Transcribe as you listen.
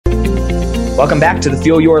Welcome back to the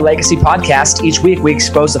Fuel Your Legacy podcast. Each week, we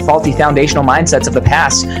expose the faulty foundational mindsets of the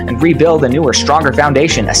past and rebuild a newer, stronger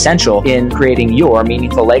foundation essential in creating your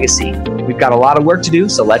meaningful legacy. We've got a lot of work to do,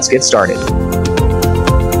 so let's get started.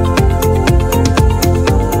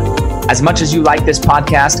 As much as you like this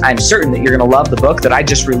podcast, I'm certain that you're going to love the book that I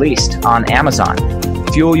just released on Amazon,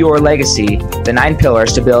 Fuel Your Legacy, The 9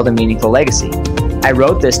 Pillars to Build a Meaningful Legacy. I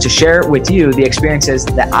wrote this to share with you the experiences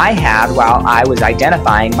that I had while I was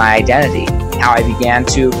identifying my identity, how I began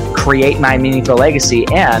to create my meaningful legacy,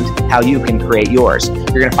 and how you can create yours.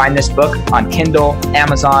 You're going to find this book on Kindle,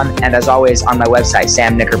 Amazon, and as always on my website,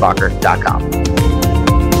 samknickerbocker.com.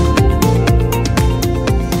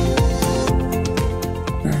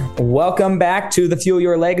 Welcome back to the Fuel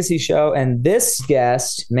Your Legacy show. And this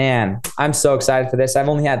guest, man, I'm so excited for this. I've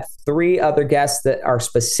only had 3 other guests that are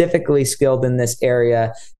specifically skilled in this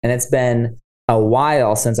area, and it's been a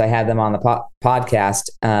while since I had them on the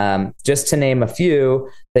podcast. Just to name a few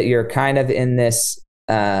that you're kind of in this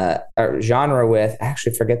genre with. I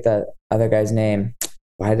actually forget the other guy's name.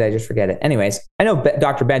 Why did I just forget it? Anyways, I know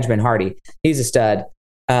Dr. Benjamin Hardy. He's a stud.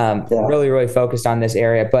 Really focused on this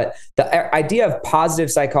area, but the idea of positive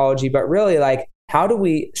psychology, but really like, how do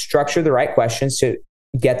we structure the right questions to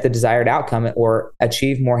get the desired outcome or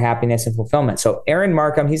achieve more happiness and fulfillment? So Aaron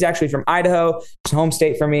Marcum, he's actually from Idaho. It's home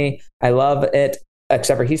state for me. I love it,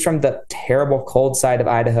 except for he's from the terrible cold side of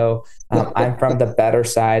Idaho. I'm from the better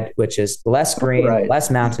side, which is less green, less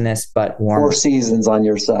mountainous, but warm. 4 seasons on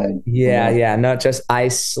your side. Yeah. Not just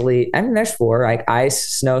ice, sleet. I mean, there's 4, like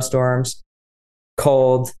ice, snowstorms,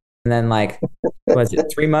 cold, and then like, was it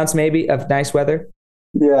 3 months maybe of nice weather?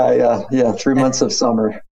 Yeah. 3 months of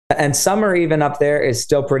summer. And summer even up there is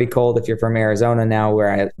still pretty cold if you're from Arizona now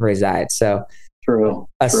where I reside. So True.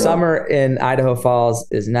 Summer in Idaho Falls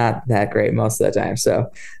is not that great most of the time.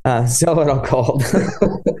 So still a little cold.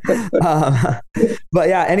 But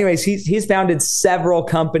yeah, anyways, he's founded several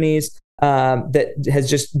companies that has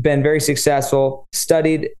just been very successful,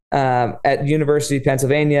 studied at University of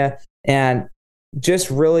Pennsylvania, and just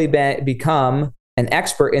really become an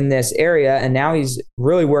expert in this area. And now he's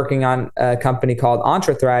really working on a company called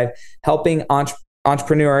entragrit, helping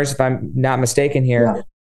entrepreneurs, if I'm not mistaken here,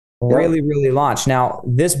 really launch. Now,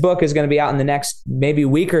 this book is going to be out in the next maybe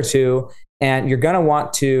week or 2, and you're going to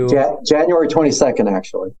want to... January 22nd,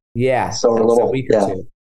 actually. Yeah. So a week or 2.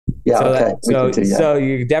 Yeah. So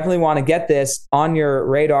you definitely want to get this on your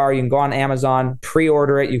radar. You can go on Amazon,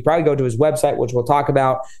 pre-order it. You can probably go to his website, which we'll talk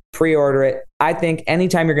about, pre-order it. I think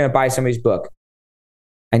anytime you're going to buy somebody's book,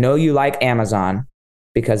 I know you like Amazon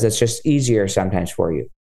because it's just easier sometimes for you.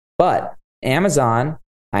 But Amazon,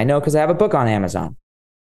 I know because I have a book on Amazon.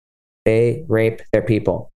 They rape their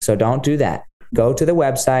people. So don't do that. Go to the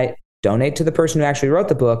website. Donate to the person who actually wrote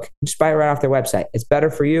the book. Just buy it right off their website. It's better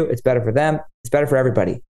for you. It's better for them. It's better for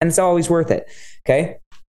everybody. And it's always worth it. Okay.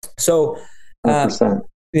 So, just go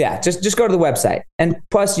to the website. And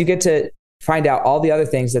plus you get to find out all the other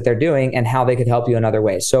things that they're doing and how they could help you in other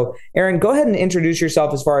ways. So Aaron, go ahead and introduce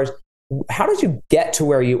yourself as far as how did you get to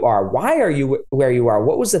where you are? Why are you where you are?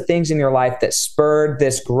 What was the things in your life that spurred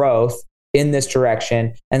this growth in this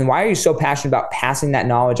direction? And why are you so passionate about passing that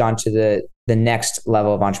knowledge on to the next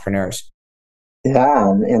level of entrepreneurs? Yeah.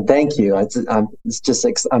 And thank you.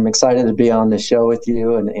 I'm excited to be on the show with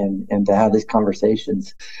you and to have these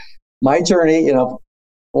conversations. My journey, a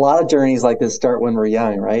lot of journeys like this start when we're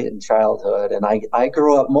young, right? In childhood. And I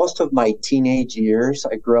grew up, most of my teenage years,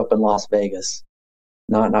 I grew up in Las Vegas,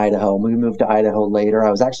 not in Idaho. We moved to Idaho later. I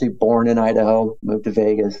was actually born in Idaho, moved to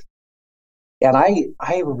Vegas. And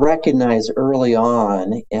I recognized early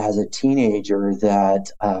on as a teenager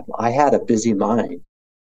that I had a busy mind,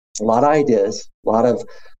 a lot of ideas, I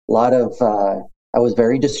was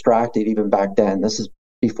very distracted even back then. This is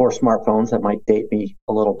before smartphones. That might date me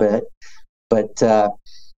a little bit, but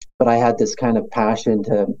I had this kind of passion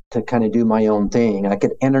to kind of do my own thing. I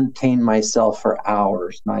could entertain myself for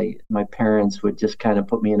hours. My parents would just kind of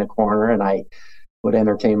put me in a corner and I would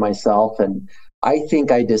entertain myself. And I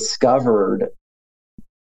think I discovered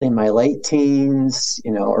in my late teens,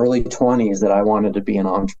 early 20s that I wanted to be an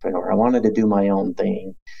entrepreneur. I wanted to do my own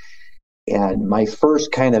thing. And my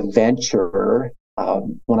first kind of venture,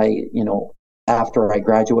 after I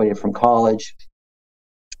graduated from college,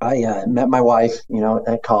 I met my wife,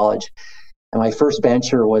 at college. And my first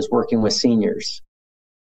venture was working with seniors.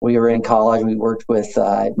 We were in college. We worked with,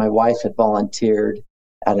 my wife had volunteered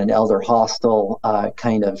at an elder hostel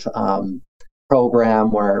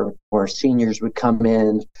program where seniors would come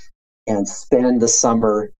in and spend the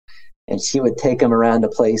summer, and she would take them around to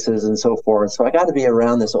places and so forth. So I got to be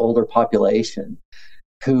around this older population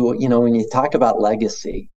who, when you talk about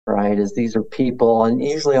legacy, right? Is these are people, and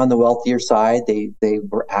usually on the wealthier side, they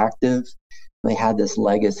were active. They had this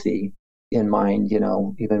legacy in mind,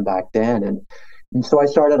 even back then. And so I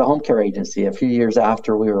started a home care agency a few years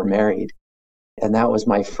after we were married. And that was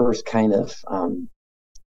my first kind of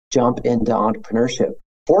jump into entrepreneurship.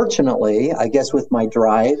 Fortunately, I guess with my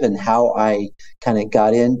drive and how I kind of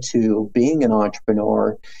got into being an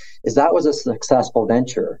entrepreneur, is that was a successful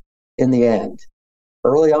venture in the end.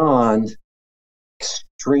 Early on,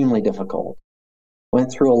 extremely difficult.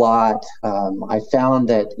 Went through a lot. I found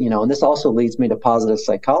that, and this also leads me to positive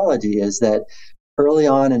psychology, is that early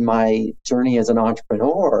on in my journey as an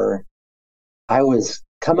entrepreneur, I was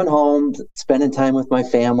coming home, spending time with my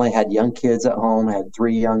family, had young kids at home, I had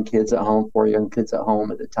 3 young kids at home, 4 young kids at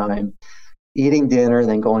home at the time, eating dinner,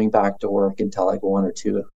 then going back to work until like 1 or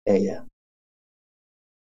 2 a.m.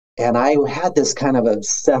 And I had this kind of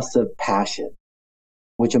obsessive passion,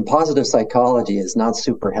 which in positive psychology is not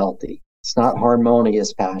super healthy. It's not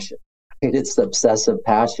harmonious passion. It's obsessive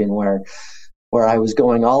passion where I was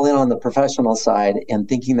going all in on the professional side and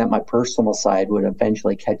thinking that my personal side would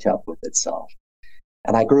eventually catch up with itself.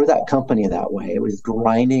 And I grew that company that way. It was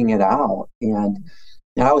grinding it out. And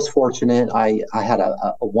I was fortunate. I had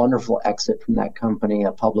a wonderful exit from that company.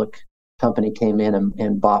 A public company came in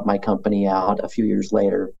and bought my company out a few years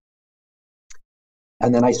later.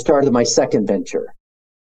 And then I started my second venture,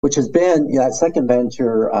 which has been, that second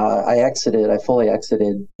venture, I fully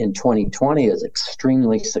exited in 2020, is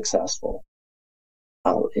extremely successful.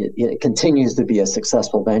 It continues to be a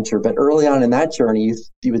successful venture, but early on in that journey,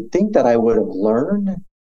 you would think that I would have learned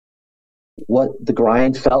what the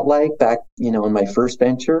grind felt like back, in my first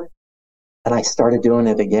venture. And I started doing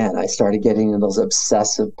it again. I started getting into those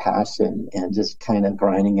obsessive passion and just kind of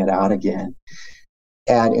grinding it out again.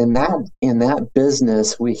 And in that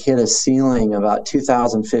business, we hit a ceiling about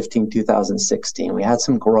 2015, 2016. We had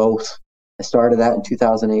some growth. I started that in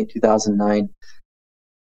 2008, 2009,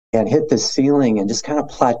 and hit the ceiling and just kind of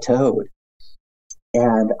plateaued.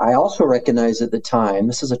 And I also recognized at the time,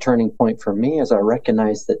 this is a turning point for me, as I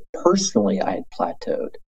recognized that personally I had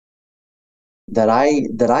plateaued. That I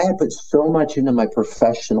had put so much into my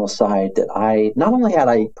professional side that I not only had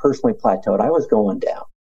I personally plateaued, I was going down.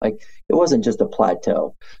 Like, it wasn't just a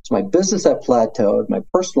plateau. So my business had plateaued, my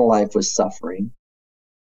personal life was suffering.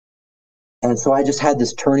 And so I just had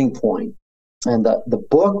this turning point. And the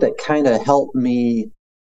book that kind of helped me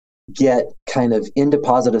get kind of into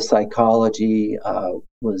positive psychology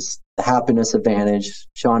was The Happiness Advantage.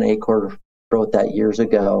 Sean Achor wrote that years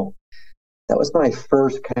ago. That was my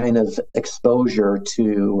first kind of exposure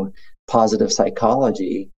to positive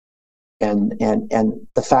psychology. And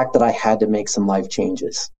the fact that I had to make some life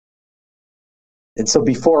changes. And so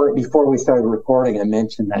before we started recording, I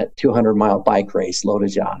mentioned that 200-mile bike race,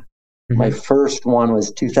 Lotus Jaw. Mm-hmm. My first one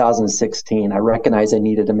was 2016. I recognized I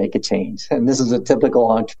needed to make a change. And this is a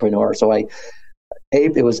typical entrepreneur. So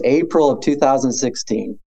it was April of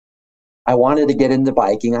 2016. I wanted to get into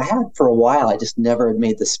biking. I had for a while, I just never had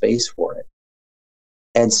made the space for it.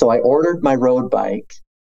 And so I ordered my road bike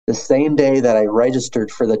the same day that I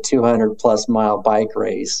registered for the 200+ mile bike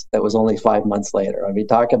race. That was only 5 months later. I mean,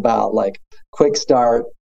 talk about like quick start,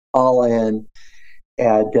 all in.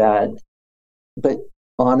 And, but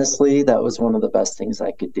honestly, that was one of the best things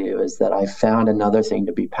I could do, is that I found another thing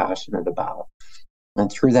to be passionate about.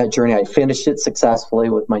 And through that journey, I finished it successfully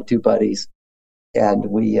with my 2 buddies. And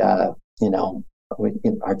we, our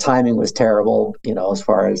timing was terrible, as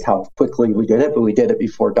far as how quickly we did it, but we did it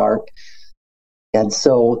before dark. And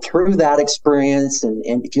so through that experience, and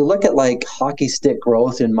if you look at like hockey stick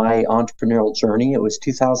growth in my entrepreneurial journey, it was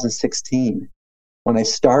 2016 when I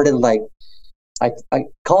started, like, I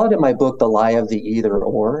call it in my book, the lie of the either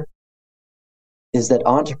or, is that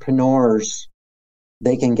entrepreneurs,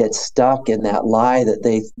 they can get stuck in that lie that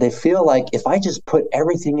they feel like, if I just put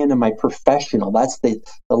everything into my professional, that's the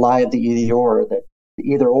lie of the either or, that the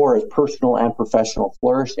either or is personal and professional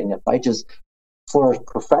flourishing. If I just flourish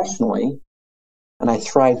professionally and I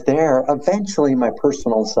thrive there, eventually my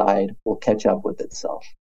personal side will catch up with itself.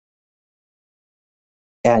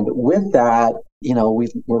 And with that,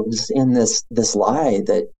 we're just in this lie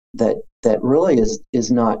that really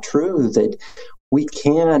is not true, that we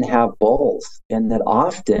can have both. And that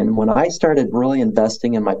often when I started really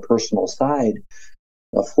investing in my personal side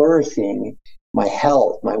of flourishing, my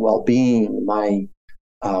health, my well-being, my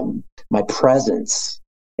presence,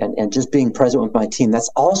 and just being present with my team, that's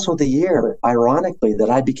also the year, ironically, that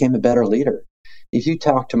I became a better leader. If you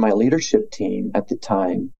talk to my leadership team at the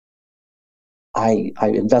time, I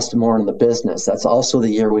invested more in the business. That's also the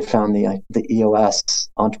year we found the EOS,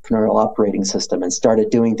 Entrepreneurial Operating System, and started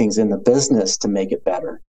doing things in the business to make it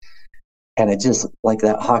better. And it just like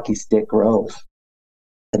that hockey stick growth.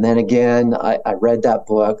 And then again, I read that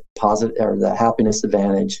book, The Happiness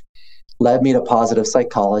Advantage, led me to positive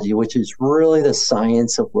psychology, which is really the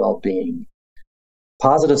science of well-being.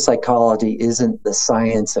 Positive psychology isn't the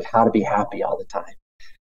science of how to be happy all the time.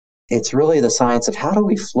 It's really the science of how do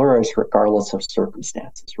we flourish regardless of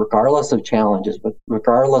circumstances, regardless of challenges, but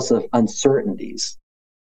regardless of uncertainties.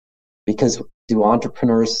 Because do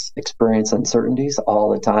entrepreneurs experience uncertainties all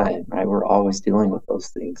the time, right? We're always dealing with those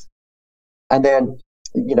things. And then,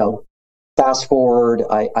 fast forward,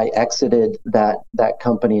 I exited that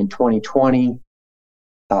company in 2020.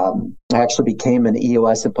 I actually became an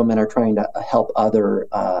EOS implementer, trying to help other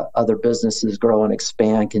businesses grow and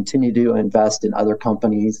expand, continue to invest in other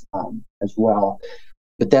companies as well.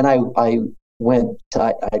 But then I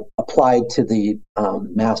applied to the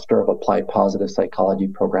Master of Applied Positive Psychology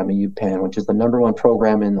program at UPenn, which is the #1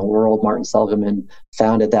 program in the world. Martin Seligman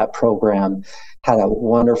founded that program, had a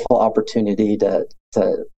wonderful opportunity to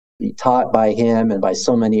be taught by him and by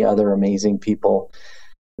so many other amazing people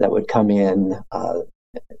that would come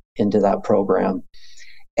into that program.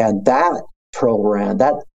 And that program,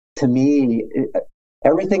 that to me,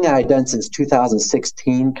 everything I had done since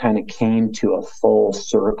 2016 kind of came to a full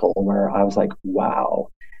circle where I was like, wow,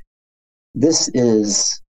 this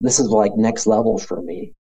is like next level for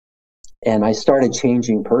me. And I started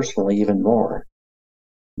changing personally even more.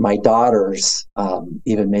 My daughters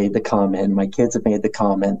even made the comment, my kids have made the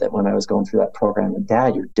comment that when I was going through that program,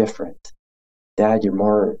 Dad, you're different. Dad, you're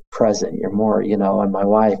more present. You're more, and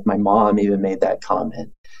my mom even made that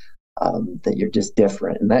comment. That you're just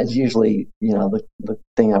different. And that's usually, the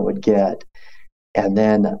thing I would get. And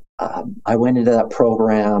then I went into that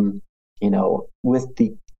program, with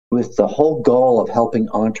the whole goal of helping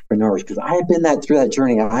entrepreneurs, because I had been through that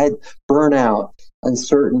journey. I had burnout,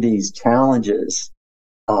 uncertainties, challenges,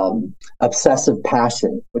 obsessive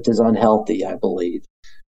passion, which is unhealthy, I believe,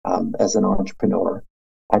 as an entrepreneur.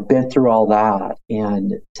 I've been through all that,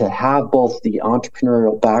 and to have both the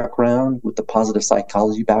entrepreneurial background with the positive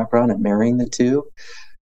psychology background and marrying the two,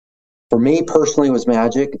 for me personally was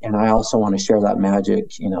magic. And I also want to share that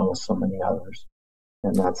magic, with so many others.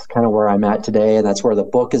 And that's kind of where I'm at today. And that's where the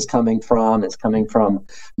book is coming from. It's coming from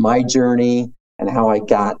my journey and how I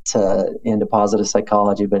got into positive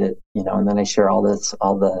psychology. But and then I share all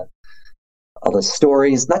the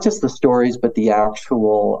stories, not just the stories, but the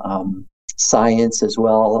actual, science as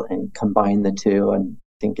well, and combine the two. And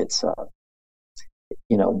I think it's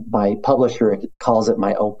my publisher calls it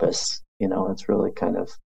my opus. It's really kind of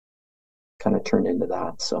turned into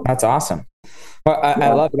that. So that's awesome. Well,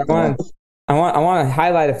 I love it. I want to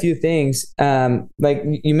highlight a few things. Like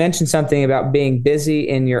you mentioned something about being busy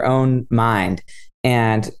in your own mind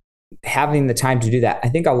and having the time to do that. I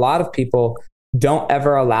think a lot of people don't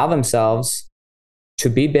ever allow themselves to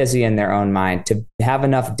be busy in their own mind, to have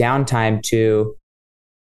enough downtime to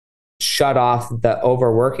shut off the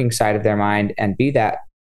overworking side of their mind and be that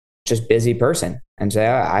just busy person and say,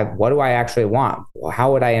 what do I actually want?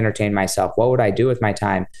 How would I entertain myself? What would I do with my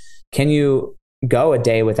time? Can you go a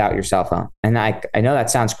day without your cell phone? And I know that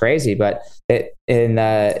sounds crazy, but in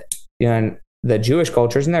the Jewish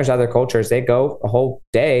cultures, and there's other cultures, they go a whole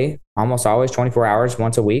day, almost always 24 hours,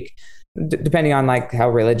 once a week, depending on like how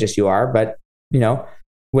religious you are, but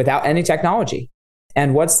without any technology.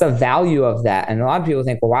 And what's the value of that? And a lot of people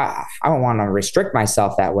think, well, I don't want to restrict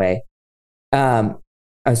myself that way. I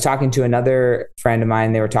was talking to another friend of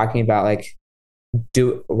mine. They were talking about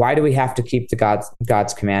why do we have to keep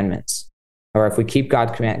God's commandments? Or if we keep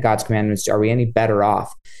God's commandments, are we any better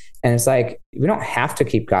off? And it's like, we don't have to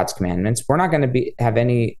keep God's commandments. We're not going to have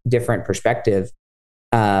any different perspective.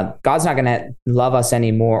 God's not going to love us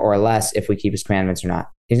any more or less if we keep his commandments or not.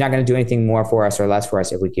 He's not going to do anything more for us or less for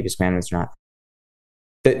us if we keep his commandments or not.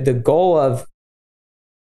 The goal of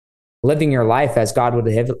living your life as God would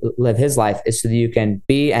live his life is so that you can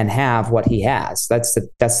be and have what he has. That's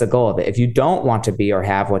the goal of it. If you don't want to be or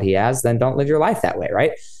have what he has, then don't live your life that way,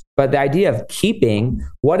 right? But the idea of keeping,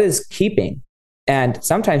 what is keeping? And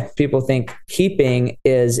sometimes people think keeping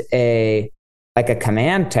is like a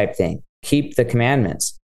command type thing. Keep the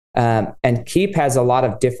commandments. And keep has a lot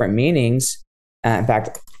of different meanings. In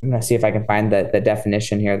fact, I'm going to see if I can find the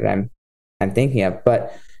definition here that I'm thinking of.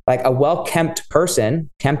 But like a well-kept person,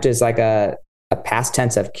 kept is like a past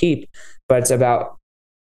tense of keep, but it's about,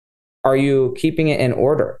 are you keeping it in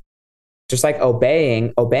order? Just like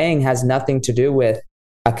obeying has nothing to do with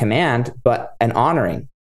a command, but an honoring.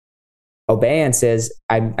 Obedience is,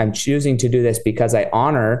 I'm choosing to do this because I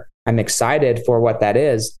honor, I'm excited for what that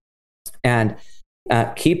is. And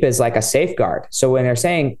keep is like a safeguard. So when they're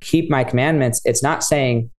saying keep my commandments, it's not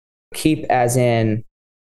saying keep as in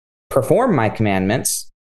perform my commandments.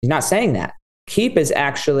 He's not saying that. Keep is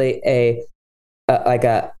actually a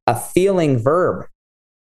feeling verb.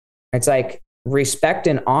 It's like respect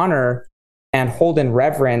and honor and hold in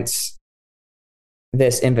reverence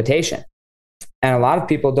this invitation. And a lot of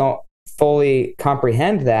people don't fully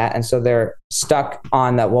comprehend that. And so they're stuck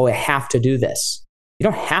on that, well, we have to do this. You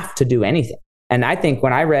don't have to do anything. And I think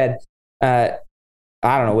when I read, I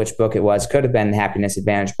don't know which book it was, could have been Happiness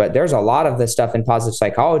Advantage, but there's a lot of this stuff in positive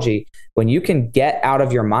psychology. When you can get out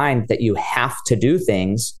of your mind that you have to do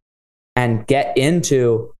things and get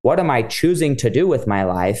into what am I choosing to do with my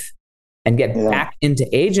life and get back into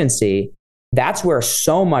agency, that's where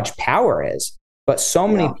so much power is. But so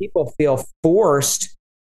many people feel forced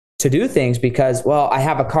to do things because, well, I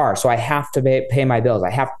have a car, so I have to pay my bills.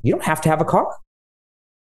 You don't have to have a car.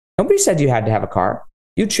 Nobody said you had to have a car.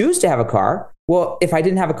 You choose to have a car. Well, if I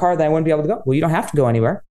didn't have a car, then I wouldn't be able to go. Well, you don't have to go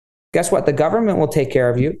anywhere. Guess what? The government will take care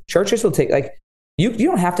of you. Churches will you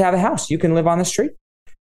don't have to have a house. You can live on the street.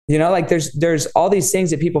 There's all these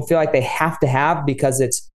things that people feel like they have to have because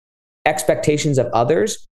it's expectations of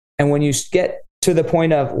others. And when you get to the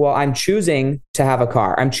point of, well, I'm choosing to have a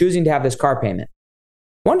car. I'm choosing to have this car payment.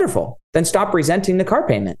 Wonderful. Then stop resenting the car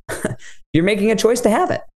payment. You're making a choice to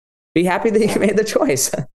have it. Be happy that you made the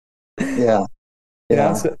choice. Yeah.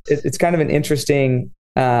 So it's kind of an interesting,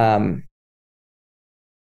 let's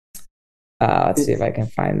see if I can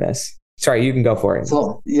find this. Sorry, you can go for it.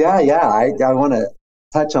 So, I want to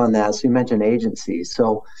touch on that. So you mentioned agency.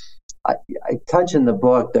 So I touch in the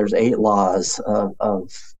book, there's 8 laws of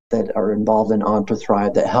that are involved in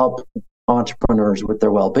EntreThrive that help entrepreneurs with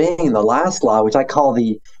their well-being. The last law, which I call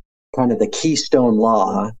the kind of the keystone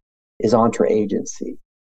law, is entre-agency.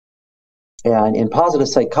 And in positive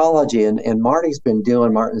psychology, and Martin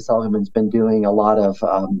Seligman's been doing a lot of,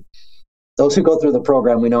 those who go through the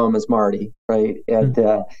program, we know him as Marty, right? And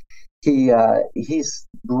he's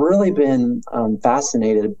really been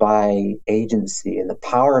fascinated by agency and the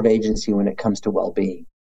power of agency when it comes to well-being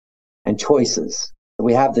and choices.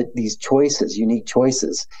 We have these choices, unique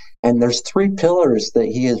choices. And there's 3 pillars that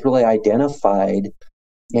he has really identified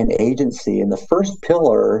in agency. And the first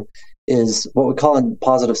pillar is what we call in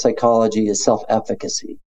positive psychology is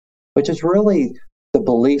self-efficacy, which is really the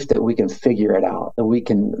belief that we can figure it out, that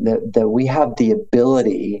we have the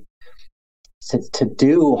ability to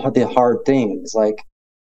do the hard things. Like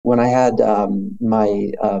when I had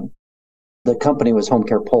the company was Home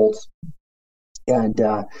Care Pulse, and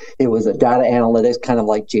it was a data analytics, kind of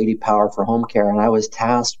like JD Power for home care. And I was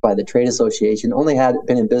tasked by the trade association, only had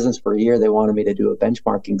been in business for a year. They wanted me to do a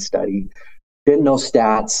benchmarking study. Didn't know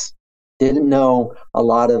stats, didn't know a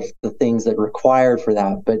lot of the things that required for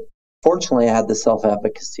that. But fortunately, I had the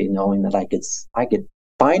self-efficacy, knowing that I could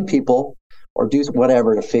find people or do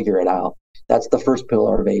whatever to figure it out. That's the first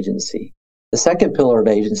pillar of agency. The second pillar of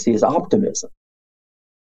agency is optimism.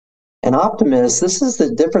 An optimist, this is the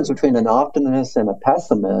difference between an optimist and a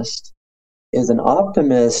pessimist, is an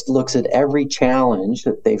optimist looks at every challenge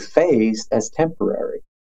that they face as temporary.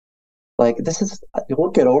 Like, we'll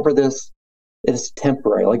get over this. It's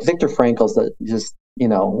temporary. Like Viktor Frankl's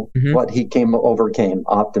what he overcame,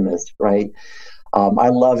 optimist, right? I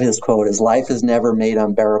love his quote, is life is never made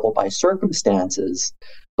unbearable by circumstances,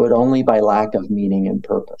 but only by lack of meaning and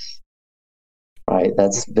purpose. Right?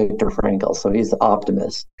 That's Viktor Frankl. So he's the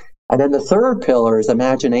optimist. And then the third pillar is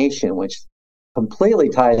imagination, which completely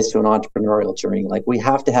ties to an entrepreneurial journey. Like, we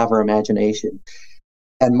have to have our imagination.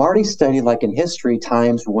 And Marty studied, like in history,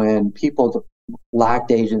 times when people lacked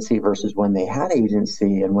agency versus when they had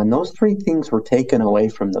agency. And when those 3 things were taken away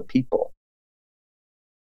from the people,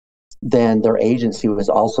 then their agency was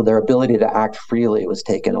also, their ability to act freely was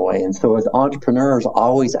taken away. And so as entrepreneurs,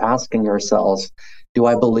 always asking ourselves, do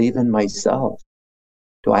I believe in myself?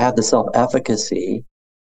 Do I have the self-efficacy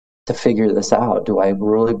to figure this out? Do I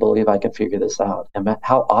really believe I can figure this out?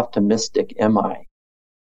 How optimistic am I?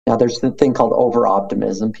 Now, there's the thing called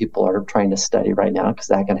over-optimism. People are trying to study right now because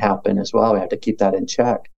that can happen as well. We have to keep that in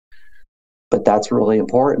check. But that's really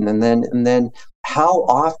important. And then how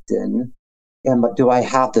often do I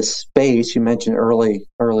have the space? You mentioned early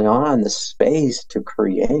on, the space to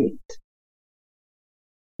create.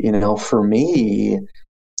 For me,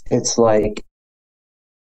 it's like,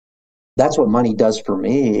 that's what money does for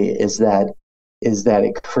me, is that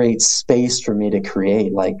it creates space for me to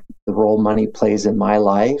create. Like, the role money plays in my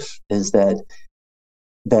life is that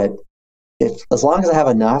if, as long as I have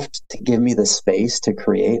enough to give me the space to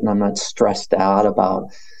create, and I'm not stressed out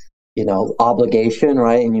about, obligation,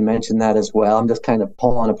 right? And you mentioned that as well. I'm just kind of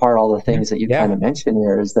pulling apart all the things that you kind of mentioned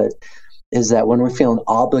here, is that when we're feeling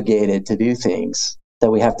obligated to do things,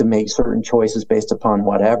 that we have to make certain choices based upon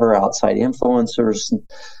whatever outside influencers,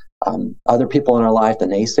 other people in our life, the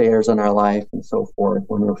naysayers in our life, and so forth.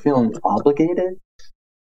 When we're feeling obligated,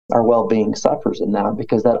 our well-being suffers in that,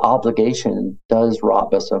 because that obligation does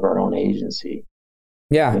rob us of our own agency.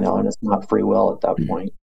 Yeah. And it's not free will at that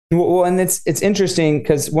point. Well, and it's interesting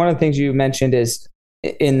because one of the things you mentioned is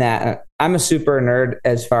in that I'm a super nerd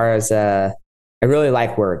as far as I really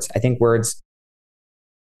like words. I think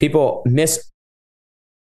people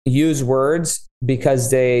misuse words because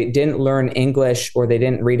they didn't learn English or they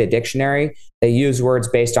didn't read a dictionary. They use words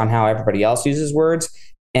based on how everybody else uses words.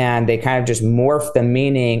 And they kind of just morph the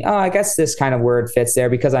meaning. Oh, I guess this kind of word fits there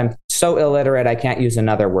because I'm so illiterate, I can't use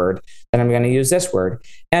another word. Then I'm going to use this word.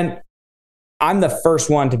 And I'm the first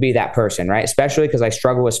one to be that person, right? Especially because I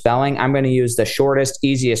struggle with spelling. I'm going to use the shortest,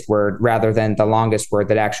 easiest word rather than the longest word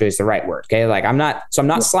that actually is the right word. Okay. Like I'm not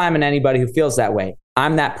slamming anybody who feels that way.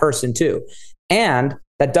 I'm that person too. And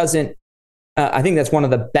that doesn't, I think that's one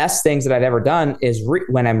of the best things that I've ever done is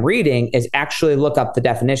when I'm reading is actually look up the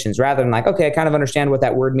definitions rather than like, okay, I kind of understand what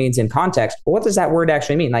that word means in context. But what does that word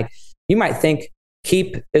actually mean? Like you might think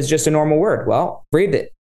keep is just a normal word. Well, read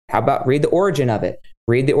it. How about read the origin of it?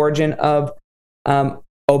 Read the origin of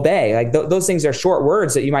obey. Like those things are short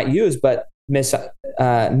words that you might use, but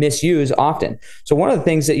misuse often. So one of the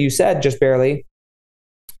things that you said just barely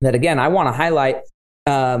that again, I want to highlight,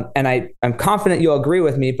 and I'm confident you'll agree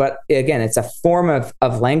with me, but again, it's a form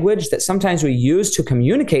of language that sometimes we use to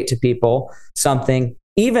communicate to people something,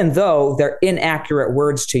 even though they're inaccurate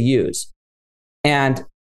words to use. And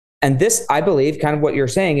this, I believe, kind of what you're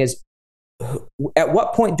saying is, at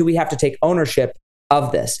what point do we have to take ownership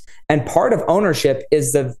of this? And part of ownership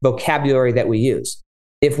is the vocabulary that we use.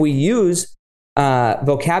 If we use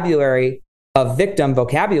vocabulary of victim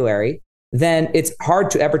vocabulary, then it's hard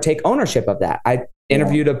to ever take ownership of that. I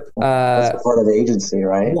interviewed that's part of agency,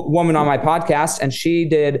 right? Woman on my podcast, and she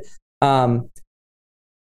did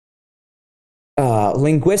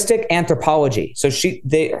linguistic anthropology. So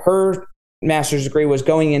her master's degree was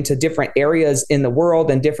going into different areas in the world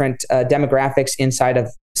and different demographics inside of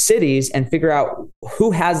cities and figure out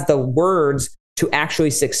who has the words to actually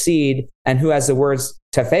succeed and who has the words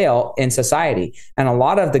to fail in society. And a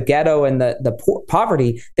lot of the ghetto and the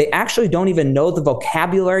poverty, they actually don't even know the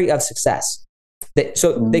vocabulary of success.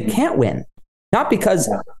 They can't win. Not because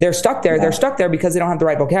they're stuck there. They're stuck there because they don't have the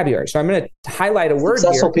right vocabulary. So I'm going to highlight a word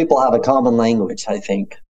here. Successful people have a common language, I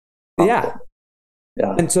think. Yeah.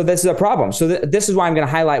 And so this is a problem. So this is why I'm going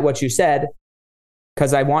to highlight what you said,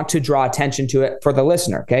 because I want to draw attention to it for the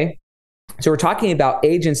listener. Okay. So we're talking about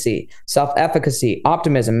agency, self-efficacy,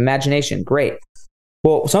 optimism, imagination. Great.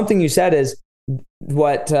 Well, something you said is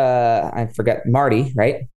what I forget, Marty,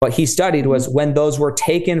 right? What he studied was when those were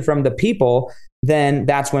taken from the people, then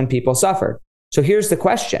that's when people suffered. So here's the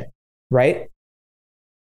question, right?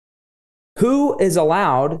 Who is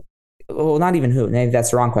allowed? Well, not even who. Maybe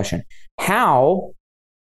that's the wrong question. How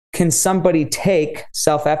can somebody take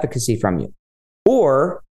self-efficacy from you?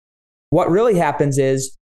 Or what really happens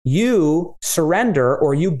is you surrender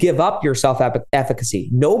or you give up your self-efficacy.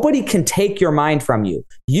 Nobody can take your mind from you.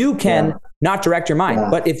 You can not direct your mind.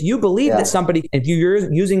 But if you believe that if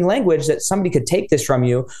you're using language that somebody could take this from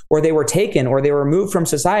you, or they were taken, or they were removed from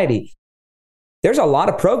society, there's a lot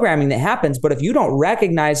of programming that happens. But if you don't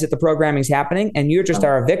recognize that the programming is happening and you just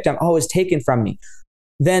are a victim, it's taken from me,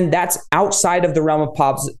 then that's outside of the realm of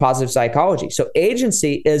positive psychology. So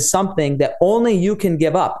agency is something that only you can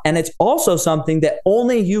give up. And it's also something that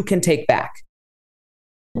only you can take back.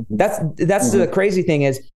 That's the crazy thing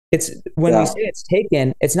is, it's when we say it's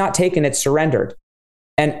taken, it's not taken, it's surrendered.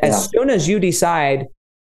 And as soon as you decide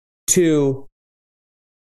to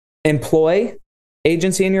employ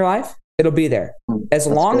agency in your life, it'll be there. As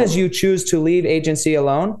long as you choose to leave agency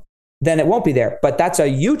alone, then it won't be there. But that's a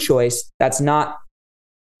you choice. That's not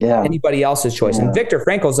anybody else's choice. And Viktor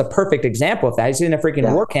Frankl is a perfect example of that. He's in a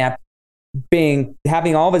freaking war camp,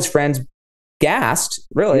 having all of his friends gassed.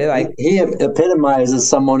 Really, he epitomizes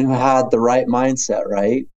someone who had the right mindset,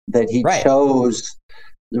 right? That he chose,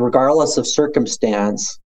 regardless of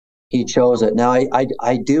circumstance, he chose it. Now,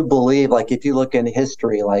 I do believe, like if you look in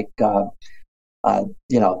history, like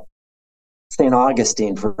St.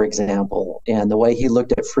 Augustine, for example, and the way he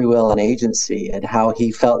looked at free will and agency, and how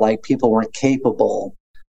he felt like people weren't capable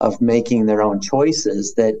of making their own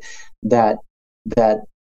choices, that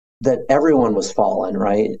everyone was fallen,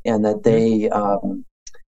 right? And that they, and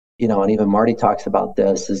even Marty talks about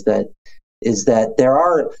this, is that there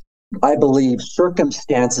are, I believe,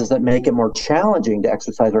 circumstances that make it more challenging to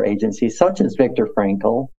exercise our agency, such as Viktor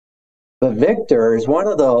Frankl. But Viktor is one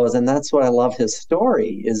of those, and that's what I love his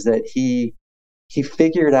story, is that he he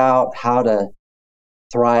figured out how to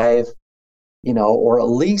thrive, or at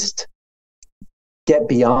least get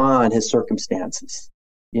beyond his circumstances,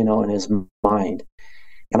 in his mind.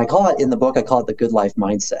 And I call it in the book, I call it the good life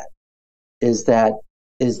mindset, is that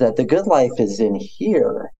the good life is in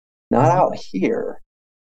here, not out here.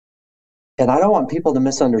 And I don't want people to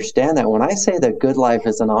misunderstand that. When I say the good life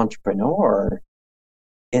as an entrepreneur,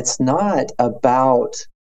 it's not about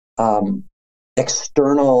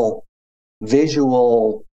external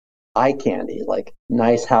visual eye candy, like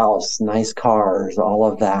nice house, nice cars, all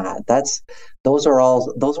of that. Those are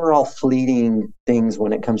all fleeting things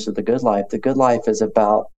when it comes to the good life. The good life is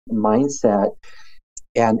about mindset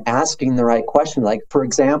and asking the right question. Like, for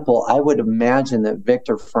example, I would imagine that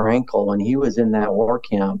Viktor Frankl, when he was in that war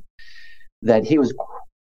camp, that he was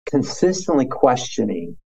consistently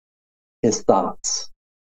questioning his thoughts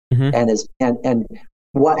and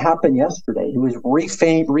what happened yesterday. He was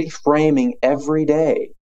reframing every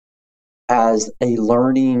day as a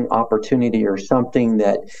learning opportunity or something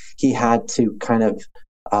that he had to kind of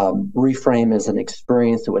reframe as an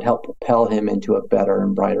experience that would help propel him into a better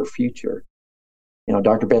and brighter future.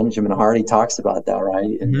 Dr. Benjamin Hardy talks about that,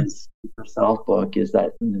 right? In his Self book, I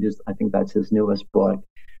think that's his newest book.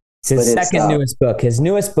 It's his second newest book. His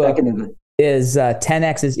newest book is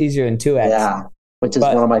 10X is easier than 2X. Yeah, which is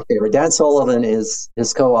one of my favorite. Dan Sullivan is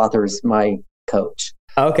his co-author, is my coach.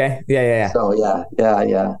 Okay. Yeah. So yeah.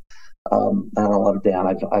 I love Dan.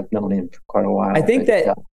 I've known him for quite a while. I think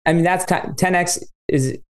that's 10X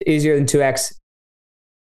is easier than 2X.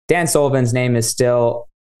 Dan Sullivan's name is still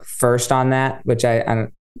first on that, which I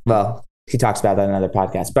don't. Well, he talks about that in another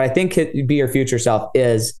podcast. But I think Be Your Future Self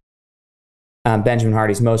is Benjamin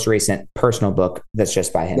Hardy's most recent personal book that's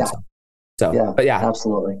just by him. Yeah. So, but yeah,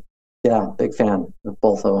 absolutely. Yeah, big fan of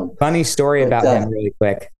both of them. Funny story about him, really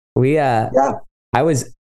quick. I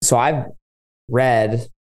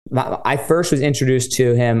first was introduced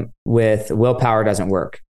to him with Willpower Doesn't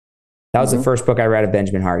Work. That was the first book I read of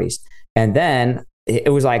Benjamin Hardy's. And then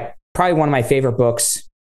it was like probably one of my favorite books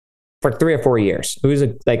for 3 or 4 years. It was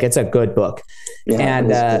it's a good book. Yeah,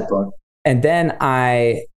 and then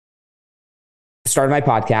I started my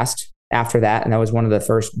podcast after that. And that was one of the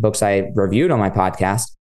first books I reviewed on my podcast.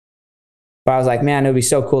 But I was like, man, it would be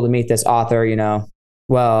so cool to meet this author,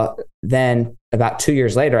 Well, then about 2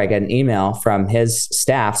 years later, I get an email from his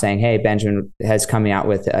staff saying, hey, Benjamin has coming out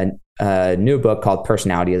with a new book called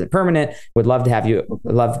Personality Isn't Permanent. Would love to have you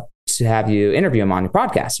interview him on your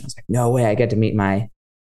podcast. And I was like, no way. I get to meet my,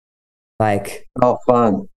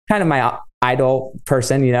 fun. Kind of my idol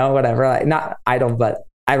person, whatever, like not idol, but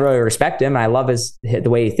I really respect him. And I love the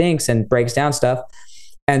way he thinks and breaks down stuff.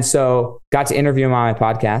 And so got to interview him on my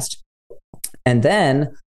podcast. And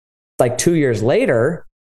then 2 years later,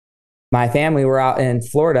 my family were out in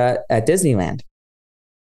Florida at Disneyland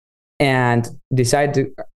and decided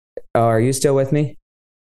to, are you still with me?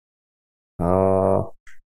 Oh,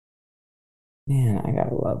 man, I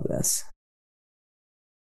gotta love this.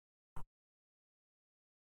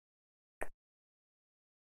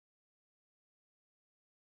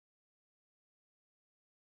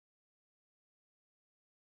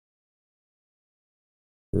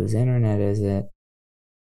 Whose internet is it?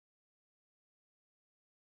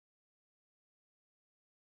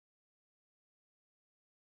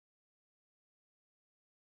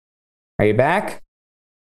 Are you back?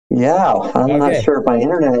 Yeah, I'm not sure if my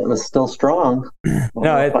internet was still strong.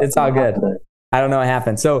 No, it's all good. I don't know what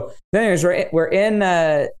happened. So anyways, we're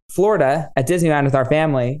in Florida at Disneyland with our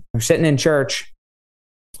family. We're sitting in church.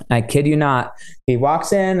 I kid you not. He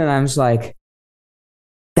walks in and I'm just like,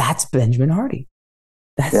 that's Benjamin Hardy.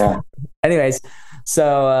 Anyways,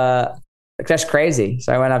 so that's crazy.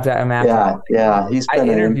 So I went up to him after. Yeah. He's been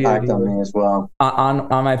an impact on me as well.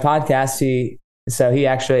 On my podcast, he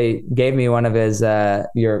actually gave me one of his it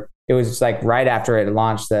was just right after it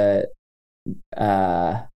launched the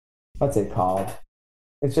what's it called?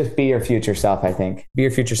 It's just Be Your Future Self, I think. Be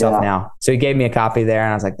Your Future Self Now. So he gave me a copy there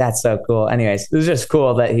and I was like, that's so cool. Anyways, it was just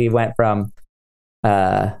cool that he went from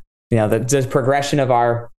the progression of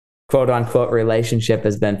our quote unquote relationship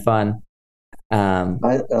has been fun. I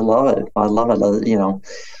love it. I love it.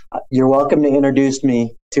 You're welcome to introduce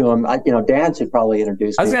me to him. Dan should probably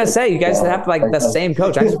introduce me. I was going to say, you guys have the same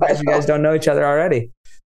coach. I'm surprised you guys don't know each other already.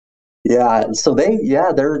 Yeah. So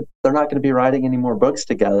they're not going to be writing any more books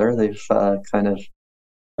together. They've kind of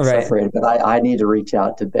separated, but I need to reach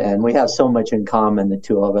out to Ben. We have so much in common, the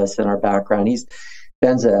two of us, in our background.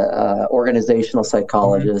 Ben's a organizational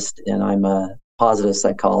psychologist and I'm a positive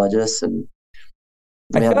psychologist. And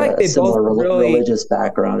I feel like they both really religious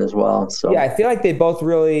background as well. So yeah, I feel like they both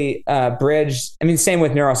really bridge. I mean, same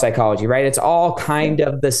with neuropsychology, right? It's all kind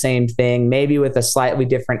of the same thing, maybe with a slightly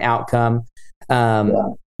different outcome.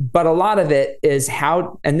 But a lot of it is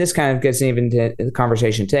how, and this kind of gets even to the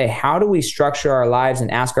conversation today, how do we structure our lives and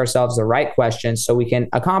ask ourselves the right questions so we can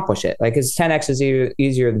accomplish it? Like, it's 10x is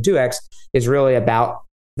easier than 2x is really about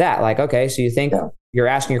that. Like, okay, so you think you're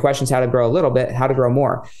asking your questions how to grow a little bit, how to grow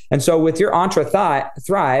more. And so with your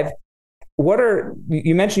Thrive,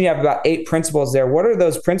 you mentioned you have about 8 principles there. What are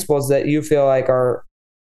those principles that you feel like are,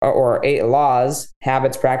 or 8 laws,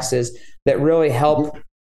 habits, practices that really help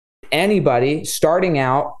anybody starting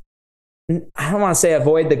out? I don't want to say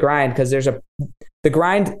avoid the grind, because the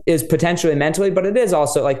grind is potentially mentally, but it is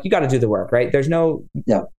also like, you got to do the work, right? There's no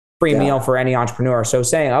free meal for any entrepreneur. So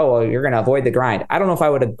saying, oh, well, you're going to avoid the grind, I don't know if I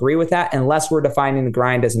would agree with that, unless we're defining the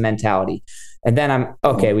grind as a mentality. And then I'm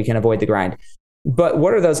okay, we can avoid the grind. But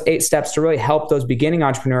what are those 8 steps to really help those beginning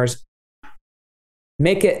entrepreneurs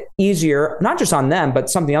make it easier, not just on them, but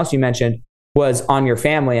something else you mentioned was on your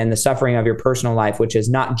family and the suffering of your personal life, which is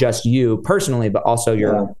not just you personally, but also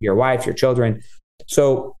your wife, your children.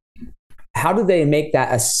 So how do they make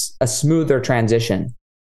that a smoother transition?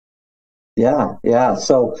 Yeah.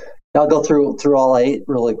 So I'll go through all 8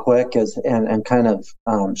 really quick and kind of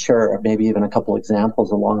share maybe even a couple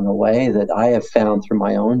examples along the way that I have found through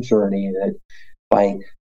my own journey, that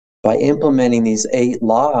by implementing these 8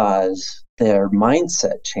 laws, their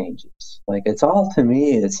mindset changes. Like, it's all, to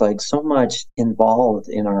me, it's like so much involved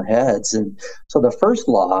in our heads. And so the first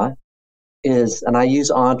law is, and I use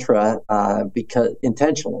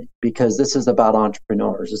intentionally, because this is about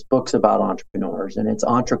entrepreneurs. This book's about entrepreneurs, and it's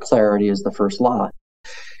entreclarity is the first law.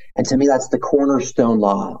 And to me, that's the cornerstone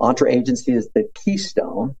law. Entre-agency is the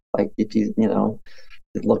keystone. Like, if you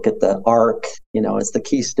look at the arc, it's the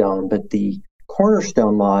keystone, but the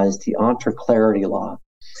cornerstone law is the entreclarity law.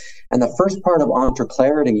 And the first part of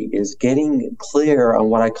entreclarity is getting clear on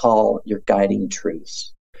what I call your guiding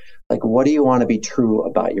truths. Like, what do you want to be true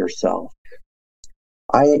about yourself?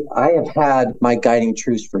 I have had my guiding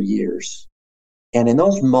truths for years. And in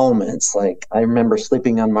those moments, like, I remember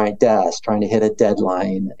sleeping on my desk, trying to hit a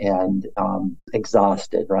deadline and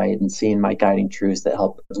exhausted, right? And seeing my guiding truths that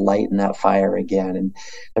help lighten that fire again. And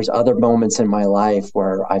there's other moments in my life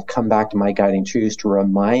where I've come back to my guiding truths to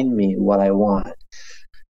remind me what I want.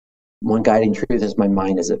 One guiding truth is my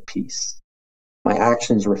mind is at peace. My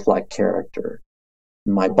actions reflect character.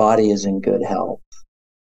 My body is in good health.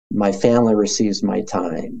 My family receives my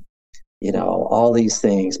time. All these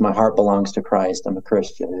things. My heart belongs to Christ. I'm a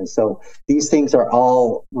Christian. And so these things are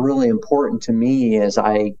all really important to me as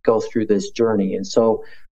I go through this journey. And so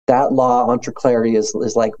that law, entreclarity,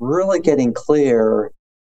 is like really getting clear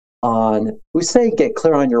on, we say get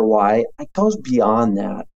clear on your why. It goes beyond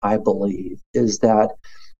that, I believe, is that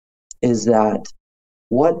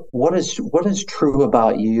what is true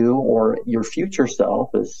about you or your future self,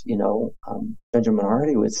 as Benjamin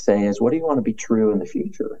Hardy would say, is what do you want to be true in the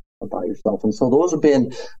future about yourself? And so those have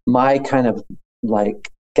been my kind of like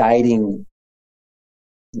guiding,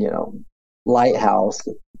 lighthouse,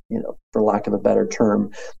 for lack of a better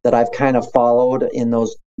term, that I've kind of followed in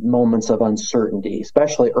those moments of uncertainty,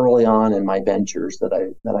 especially early on in my ventures that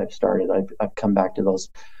I've started. I've come back to those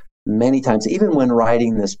many times. Even when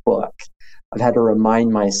writing this book, I've had to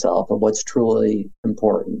remind myself of what's truly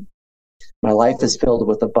important. My life is filled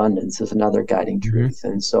with abundance is another guiding truth.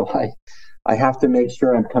 And so I have to make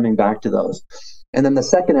sure I'm coming back to those. And then the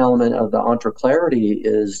second element of the entreclarity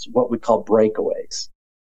is what we call breakaways.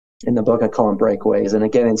 In the book, I call them breakaways. And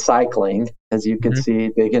again, in cycling, as you can see,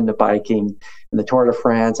 big into biking, in the Tour de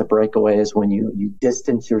France, a breakaway is when you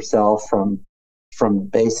distance yourself from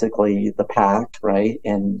basically the pack, right?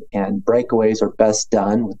 And breakaways are best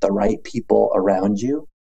done with the right people around you.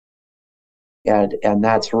 And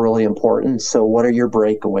that's really important. So what are your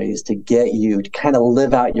breakaways to get you to kind of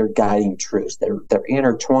live out your guiding truths? They're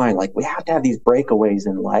intertwined. Like, we have to have these breakaways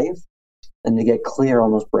in life and to get clear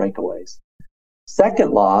on those breakaways.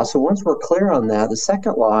 Second law, so once we're clear on that, the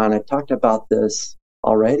second law, and I've talked about this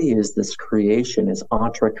already, is this creation, is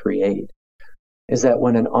entrecreate. Is that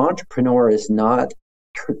when an entrepreneur is not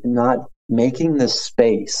making the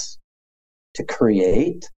space to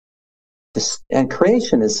create, and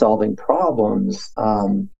creation is solving problems,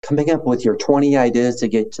 coming up with your 20 ideas to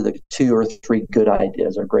get to the 2 or 3 good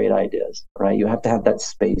ideas or great ideas, right? You have to have that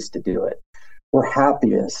space to do it. We're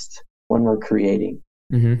happiest when we're creating.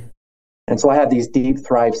 And so I have these deep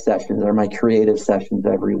Thrive sessions. They're my creative sessions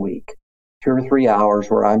every week, 2 or 3 hours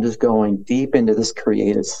where I'm just going deep into this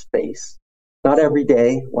creative space. Not every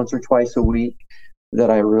day, once or twice a week,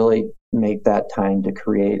 that I really make that time to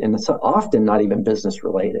create. And it's often not even business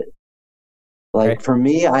related. Like Right. for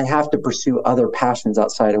me, I have to pursue other passions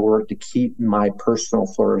outside of work to keep my personal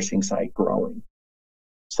flourishing side growing.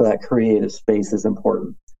 So that creative space is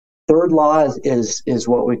important. Third law is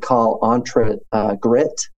what we call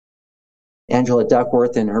entragrit. Angela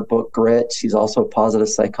Duckworth, in her book Grit, she's also a positive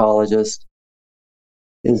psychologist,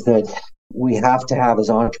 is that we have to have, as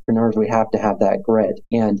entrepreneurs, we have to have that grit.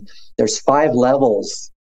 And there's 5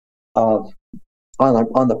 levels of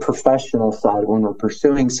on the professional side when we're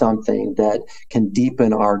pursuing something that can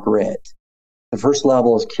deepen our grit. The first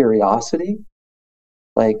level is curiosity.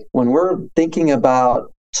 Like when we're thinking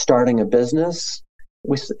about starting a business,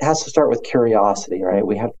 it has to start with curiosity, right?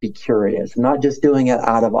 We have to be curious, not just doing it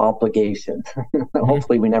out of obligation.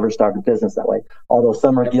 Hopefully we never start a business that way, although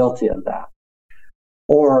some are guilty of that.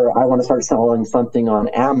 Or I want to start selling something on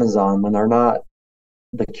Amazon when they're not,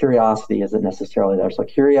 the curiosity isn't necessarily there. So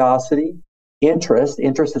curiosity, interest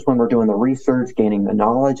is when we're doing the research, gaining the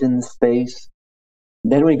knowledge in the space.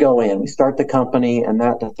 Then we go in, we start the company, and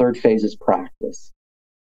the third phase is practice.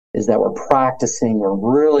 Is that we're practicing, we're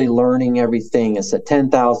really learning everything. It's a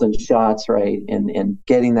 10,000 shots, right? And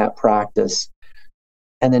getting that practice.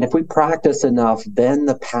 And then if we practice enough, then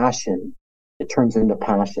the passion, it turns into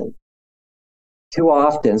passion. Too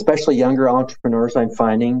often, especially younger entrepreneurs, I'm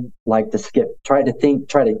finding like to try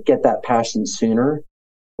to get that passion sooner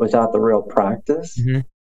without the real practice.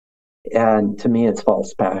 Mm-hmm. And to me, it's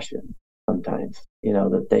false passion sometimes,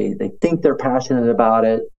 that they think they're passionate about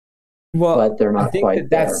it, but they're not quite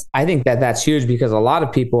there. I think that's huge, because a lot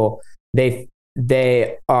of people, they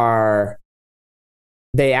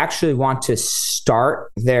actually want to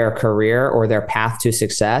start their career or their path to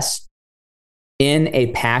success in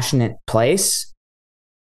a passionate place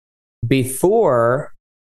before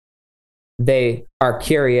they are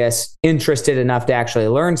curious, interested enough to actually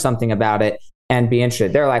learn something about it and be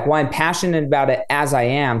interested. They're like, well, I'm passionate about it as I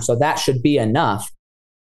am, so that should be enough.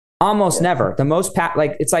 Almost never. The most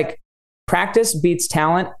it's like practice beats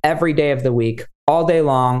talent every day of the week, all day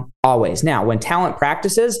long, always. Now, when talent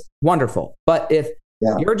practices, wonderful. But if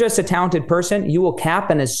you're just a talented person, you will cap,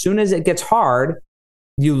 and as soon as it gets hard,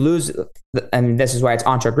 you lose. And this is why it's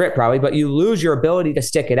entrepreneur probably, but you lose your ability to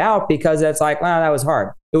stick it out, because it's like, well, that was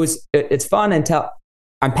hard. It's fun until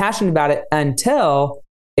I'm passionate about it, until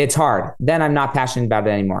it's hard. Then I'm not passionate about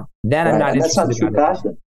it anymore. Then I'm not interested about it.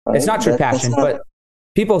 Passion, right? It's not true passion, but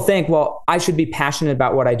people think, well, I should be passionate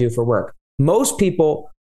about what I do for work. Most people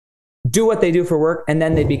do what they do for work, and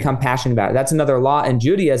then they become passionate about it. That's another law in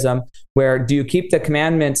Judaism, where do you keep the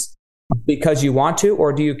commandments because you want to,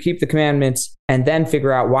 or do you keep the commandments and then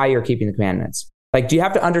figure out why you're keeping the commandments? Like, do you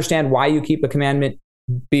have to understand why you keep a commandment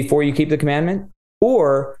before you keep the commandment?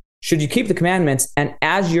 Or should you keep the commandments, and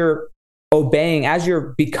as you're obeying, as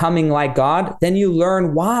you're becoming like God, then you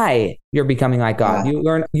learn why you're becoming like God.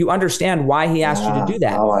 You understand why he asked you to do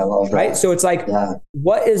that. Oh, I love that. Right? So it's like,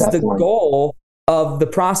 what is the goal of the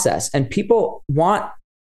process? And people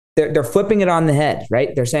they're flipping it on the head,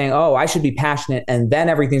 right? They're saying, oh, I should be passionate, and then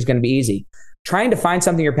everything's going to be easy. Trying to find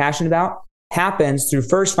something you're passionate about happens through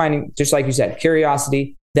first finding, just like you said,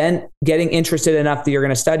 curiosity, then getting interested enough that you're going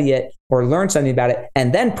to study it or learn something about it,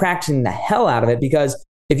 and then practicing the hell out of it. Because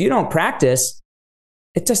if you don't practice,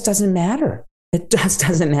 it just doesn't matter. It just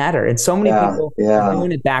doesn't matter. And so many people are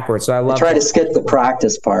doing it backwards. So I love try to skip the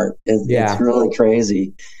practice part. It's really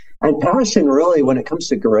crazy. And passion really, when it comes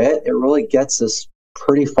to grit, it really gets us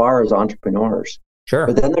pretty far as entrepreneurs. Sure.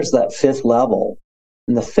 But then there's that 5th level.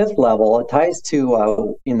 And the 5th level, it ties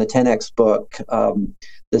to, in the 10X book,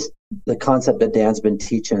 the concept that Dan's been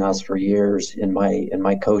teaching us for years in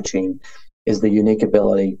my coaching is the unique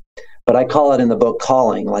ability. But I call it in the book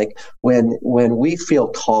calling. Like when we feel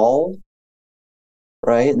called,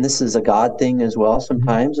 right? And this is a God thing as well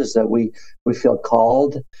sometimes, is that we feel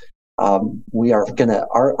called. We are gonna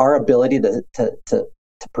our ability to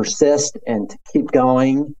persist and to keep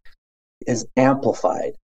going is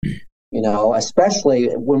amplified. Especially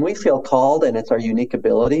when we feel called and it's our unique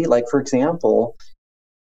ability. Like, for example,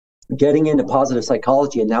 getting into positive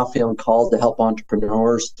psychology and now feeling called to help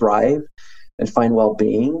entrepreneurs thrive and find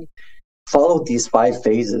well-being, followed these 5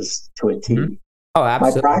 phases to a T. Mm-hmm. Oh,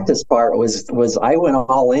 absolutely. My practice part was I went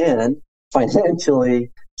all in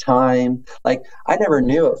financially, time. Like, I never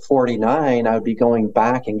knew at 49 I would be going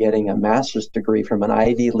back and getting a master's degree from an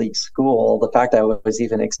Ivy League school. The fact I was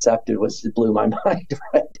even accepted blew my mind,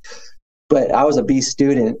 right? But I was a B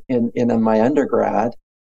student in my undergrad,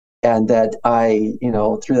 and that I,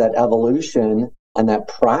 through that evolution and that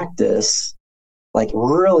practice, like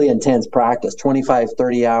really intense practice, 25,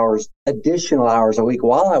 30 hours, additional hours a week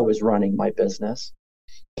while I was running my business,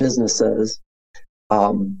 businesses.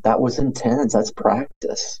 That was intense. That's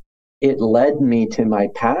practice. It led me to my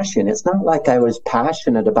passion. It's not like I was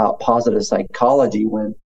passionate about positive psychology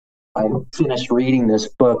when I finished reading this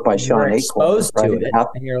book by Sean Acorn. Exposed to it,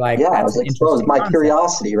 and you're like, yeah, I was exposed. My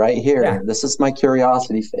curiosity right here. Yeah. This is my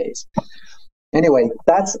curiosity phase. Anyway,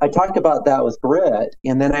 I talked about that with grit.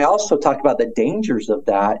 And then I also talked about the dangers of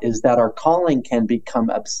that is that our calling can become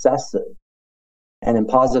obsessive. And in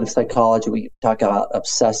positive psychology, we talk about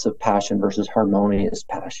obsessive passion versus harmonious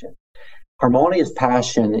passion. Harmonious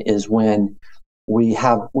passion is when we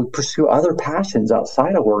pursue other passions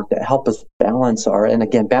outside of work that help us balance and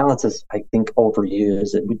again, balance is, I think,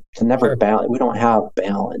 overused. We can never balance. We don't have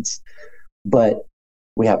balance, but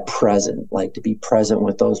we have present, like to be present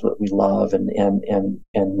with those that we love and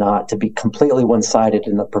not to be completely one-sided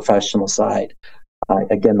in the professional side.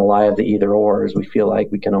 Again, the lie of the either or is we feel like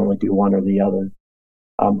we can only do one or the other.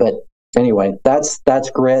 But anyway, that's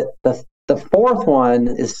grit. The fourth one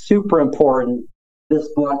is super important. This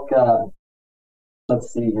book,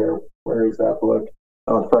 let's see here. Where is that book?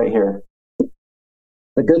 Oh, it's right here.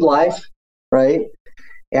 The Good Life, right?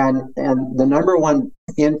 And the number one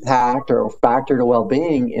impact or factor to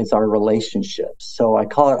well-being is our relationships. So I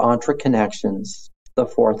call it entreconnections, the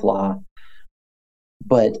fourth law.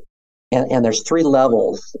 But and there's three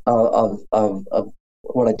levels of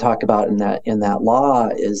what I talk about in that law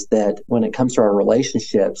is that when it comes to our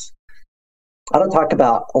relationships, I don't talk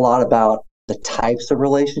a lot about the types of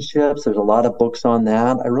relationships. There's a lot of books on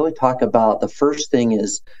that. I really talk about the first thing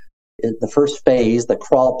is the first phase, the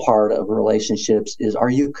crawl part of relationships is, are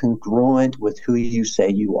you congruent with who you say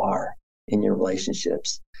you are in your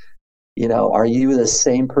relationships? Are you the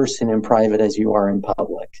same person in private as you are in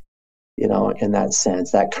public? In that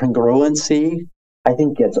sense, that congruency, I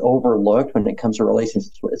think, gets overlooked when it comes to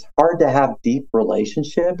relationships. It's hard to have deep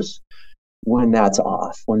relationships when that's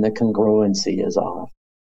off, when the congruency is off.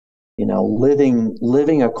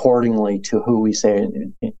 Living accordingly to who we say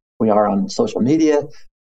we are on social media,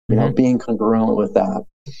 being congruent with that.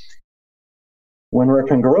 When we're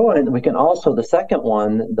congruent, we can also, the second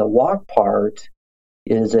one, the walk part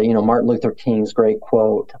is, Martin Luther King's great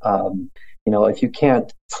quote, if you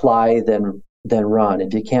can't fly, then run.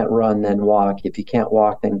 If you can't run, then walk. If you can't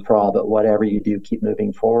walk, then crawl. But whatever you do, keep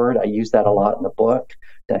moving forward. I use that a lot in the book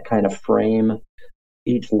to kind of frame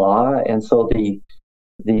each law. And so the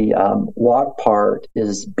walk part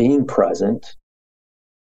is being present.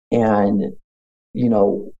 And,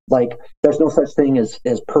 there's no such thing as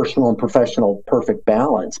personal and professional perfect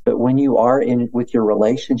balance. But when you are in with your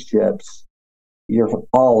relationships, you're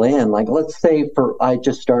all in. Like, let's say I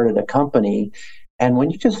just started a company. And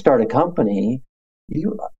when you just start a company,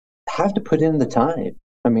 you have to put in the time.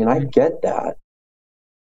 I mean, I get that.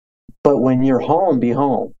 But when you're home, be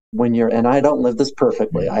home. And I don't live this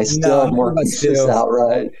perfectly. I still have more pieces out,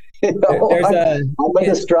 right? I'm a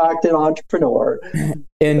distracted entrepreneur.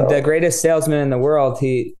 In The Greatest Salesman in the World,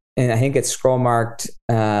 and I think it's scroll marked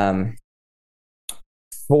 4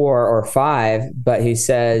 or 5, but he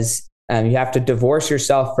says, you have to divorce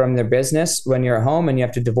yourself from the business when you're at home, and you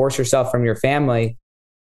have to divorce yourself from your family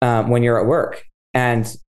when you're at work.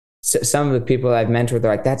 And some of the people I've mentored,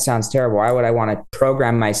 they're like, that sounds terrible. Why would I want to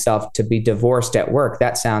program myself to be divorced at work?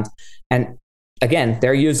 And again,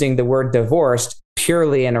 they're using the word divorced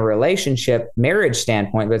purely in a relationship, marriage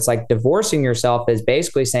standpoint, but it's like divorcing yourself is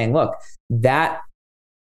basically saying, look, that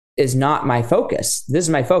is not my focus. This is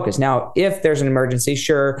my focus. Now, if there's an emergency,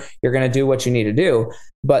 sure, you're going to do what you need to do,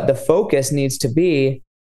 but the focus needs to be,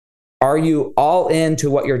 are you all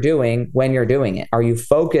into what you're doing when you're doing it? Are you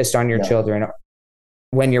focused on your children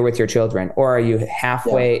when you're with your children, or are you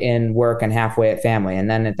halfway in work and halfway at family? And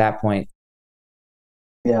then at that point,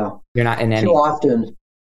 you're not in any. Too often,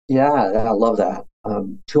 I love that.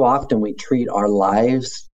 Too often we treat our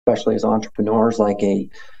lives, especially as entrepreneurs, like a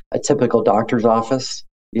typical doctor's office,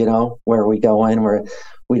 where we go in, where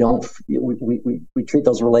we don't, we treat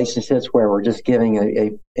those relationships where we're just giving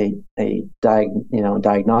a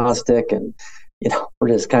diagnostic, and, we're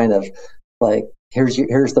just kind of like, here's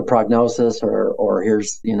the prognosis, or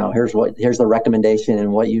here's the recommendation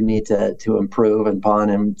and what you need to improve upon.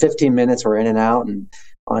 And 15 minutes we're in and out and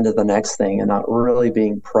on to the next thing, and not really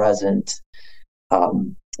being present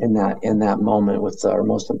in that moment with our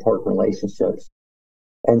most important relationships.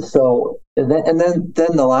 And so, and then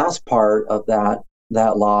the last part of that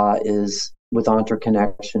law is with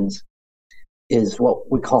interconnections is what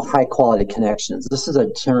we call high quality connections. This is a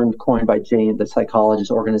term coined by Jane, the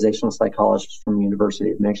psychologist, organizational psychologist from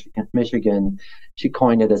University of Michigan. She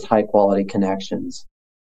coined it as high quality connections.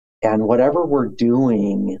 And whatever we're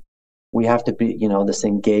doing we have to be, this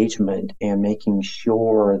engagement and making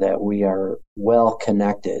sure that we are well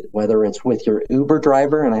connected, whether it's with your Uber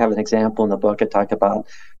driver. And I have an example in the book. I talk about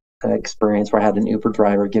an experience where I had an Uber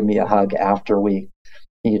driver give me a hug after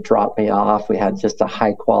he dropped me off. We had just a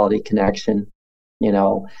high quality connection,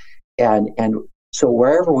 and so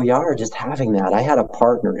wherever we are, just having that. I had a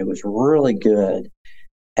partner who was really good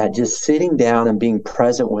at just sitting down and being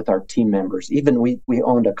present with our team members. Even we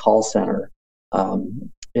owned a call center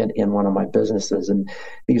in one of my businesses, and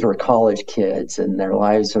these were college kids, and their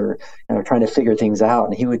lives are trying to figure things out.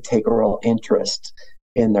 And he would take a real interest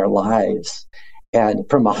in their lives. And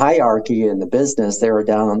from a hierarchy in the business, they were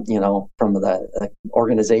down, from the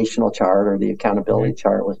organizational chart or the accountability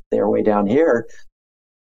chart, they were way down here.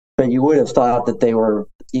 But you would have thought that they were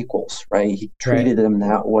equals, right? He treated them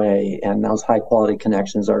that way. And those high quality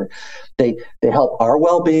connections they help our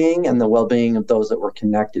well-being and the well-being of those that we're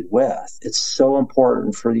connected with. It's so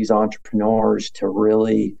important for these entrepreneurs to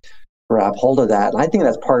really grab hold of that. And I think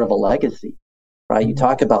that's part of a legacy, right? You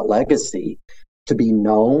talk about legacy, to be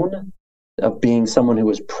known, of being someone who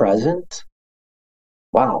was present.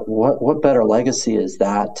 Wow, what better legacy is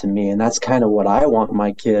that to me? And that's kind of what I want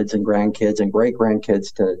my kids and grandkids and great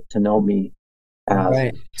grandkids to know me as.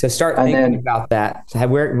 Right. So start thinking about that.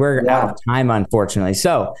 We're out of time, unfortunately.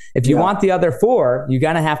 So if you want the other 4, you're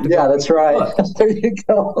gonna have to. Yeah, that's right. There you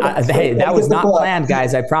go. Hey, that was not planned,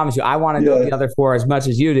 guys. I promise you. I want to know the other 4 as much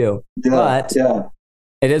as you do. But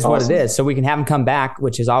it is what it is. So we can have them come back,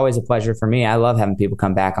 which is always a pleasure for me. I love having people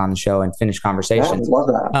come back on the show and finish conversations. Yeah, I love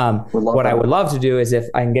that. I would love to do is if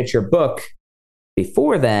I can get your book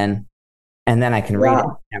before then, and then I can read it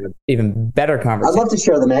and have an even better conversation. I'd love to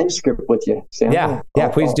share the manuscript with you, Sam. Yeah,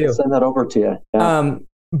 please do. I'll send that over to you. Yeah.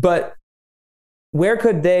 But where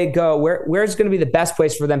could they go? Where's going to be the best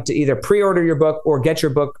place for them to either pre-order your book or get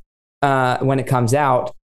your book when it comes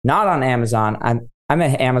out? Not on Amazon. I'm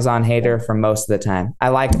an Amazon hater for most of the time. I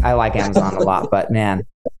like Amazon a lot, but man,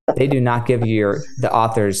 they do not give you the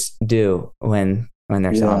author's due when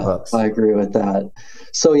they're selling books. I agree with that.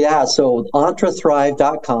 So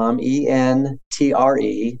entrethrive.com,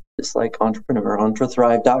 ENTRE, just like entrepreneur,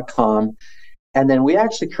 entrethrive.com. And then we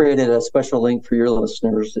actually created a special link for your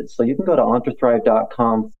listeners. So you can go to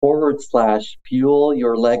entrethrive.com/fuel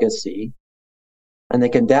your legacy, and they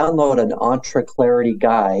can download an Entre Clarity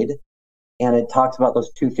guide. And it talks about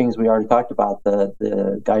those 2 things we already talked about,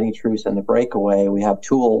 the guiding truths and the breakaway. We have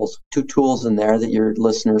 2 tools in there that your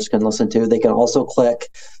listeners can listen to. They can also click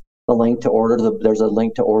the link to order there's a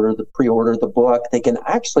link to pre-order the book. They can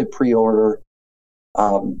actually pre-order,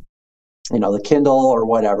 the Kindle or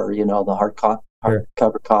whatever, the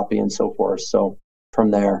hardcover copy and so forth. So from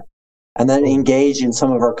there, and then engage in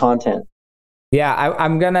some of our content. Yeah, I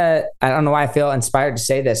don't know why I feel inspired to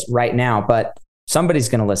say this right now, but somebody's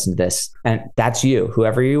going to listen to this, and that's you.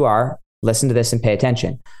 Whoever you are, listen to this and pay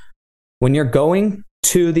attention. When you're going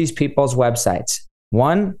to these people's websites,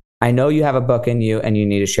 1, I know you have a book in you and you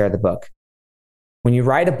need to share the book. When you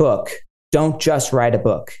write a book, don't just write a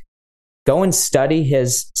book. Go and study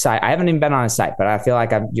his site. I haven't even been on his site, but I feel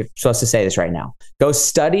like you're supposed to say this right now. Go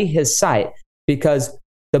study his site, because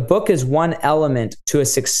the book is one element to a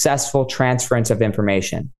successful transference of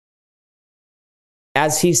information.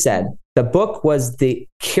 As he said, the book was the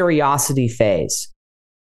curiosity phase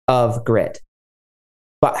of grit.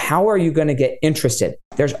 But how are you going to get interested?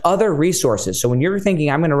 There's other resources. So when you're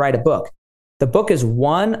thinking, I'm going to write a book, the book is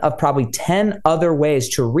one of probably 10 other ways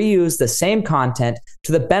to reuse the same content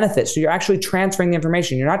to the benefit. So you're actually transferring the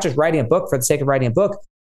information. You're not just writing a book for the sake of writing a book,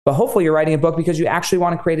 but hopefully you're writing a book because you actually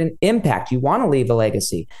want to create an impact. You want to leave a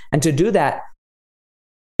legacy. And to do that,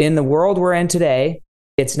 in the world we're in today,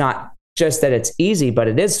 it's not just that it's easy, but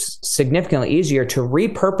it is significantly easier to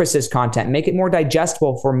repurpose this content, make it more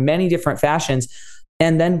digestible for many different fashions,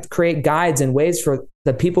 and then create guides and ways for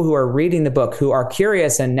the people who are reading the book, who are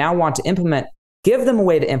curious and now want to implement, give them a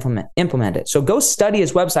way to implement it. So go study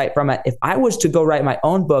his website if I was to go write my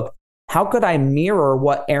own book, how could I mirror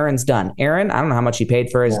what Aaron's done? Aaron, I don't know how much he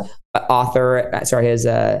paid for his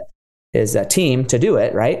his team to do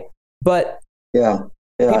it, right? But a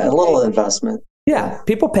little investment. Yeah,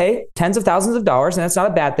 people pay tens of thousands of dollars, and that's not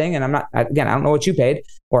a bad thing. And I don't know what you paid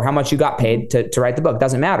or how much you got paid to write the book.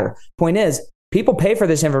 Doesn't matter. Point is, people pay for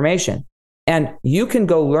this information, and you can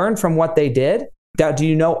go learn from what they did. Do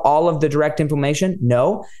you know all of the direct implementation?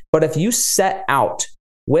 No. But if you set out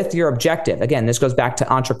with your objective, again, this goes back to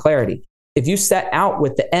Entre Clarity. If you set out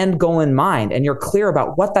with the end goal in mind and you're clear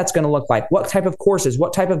about what that's going to look like, what type of courses,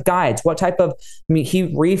 what type of guides, he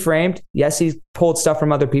reframed. Yes, he's pulled stuff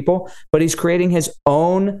from other people, but he's creating his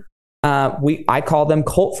own I call them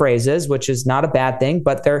cult phrases, which is not a bad thing,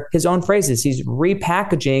 but they're his own phrases. He's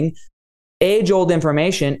repackaging age-old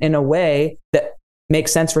information in a way that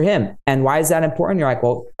makes sense for him. And why is that important? You're like,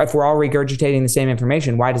 well, if we're all regurgitating the same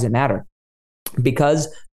information, why does it matter? Because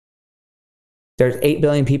there's 8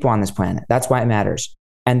 billion people on this planet. That's why it matters.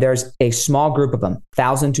 And there's a small group of them,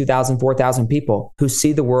 1,000, 2,000, 4,000 people who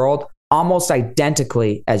see the world almost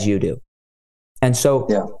identically as you do. And so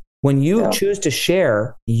when you choose to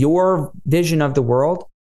share your vision of the world,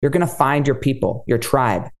 you're going to find your people, your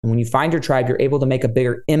tribe. And when you find your tribe, you're able to make a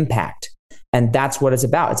bigger impact. And that's what it's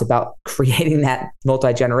about. It's about creating that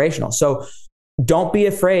multi-generational. So don't be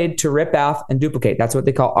afraid to rip off and duplicate. That's what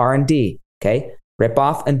they call R&D. Okay. Rip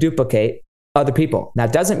off and duplicate other people. Now,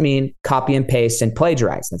 it doesn't mean copy and paste and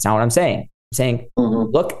plagiarize. That's not what I'm saying. I'm saying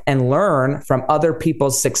look and learn from other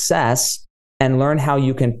people's success and learn how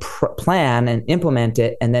you can plan and implement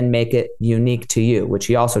it and then make it unique to you, which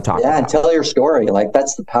he also talked about. Yeah, and tell your story. Like,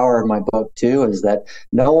 that's the power of my book too, is that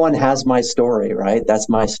no one has my story, right? That's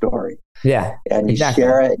my story. Yeah. And you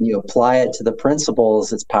share it and you apply it to the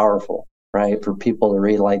principles. It's powerful, right? For people to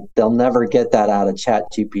read, like, they'll never get that out of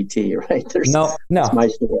ChatGPT, right? No. It's my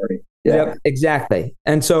story. Yeah. Yep, exactly.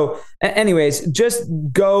 And so anyways, just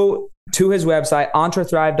go to his website,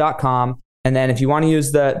 entrethrive.com. And then if you want to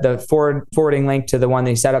use the forwarding link to the one that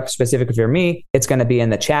he set up specifically for me, it's going to be in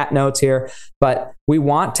the chat notes here. But we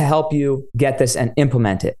want to help you get this and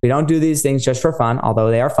implement it. We don't do these things just for fun, although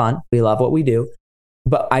they are fun. We love what we do.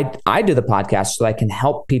 But I do the podcast so I can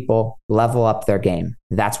help people level up their game.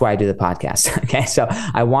 That's why I do the podcast. Okay. So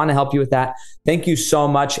I want to help you with that. Thank you so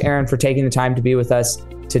much, Aaron, for taking the time to be with us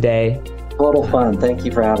today. Total fun. Thank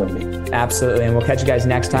you for having me. Absolutely. And we'll catch you guys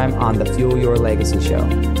next time on the Fuel Your Legacy Show.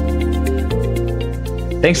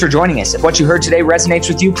 Thanks for joining us. If what you heard today resonates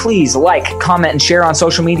with you, please like, comment, and share on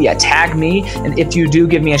social media. Tag me. And if you do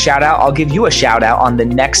give me a shout out, I'll give you a shout out on the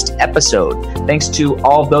next episode. Thanks to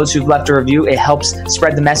all of those who've left a review. It helps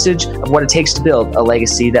spread the message of what it takes to build a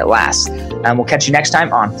legacy that lasts. And we'll catch you next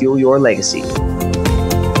time on Fuel Your Legacy.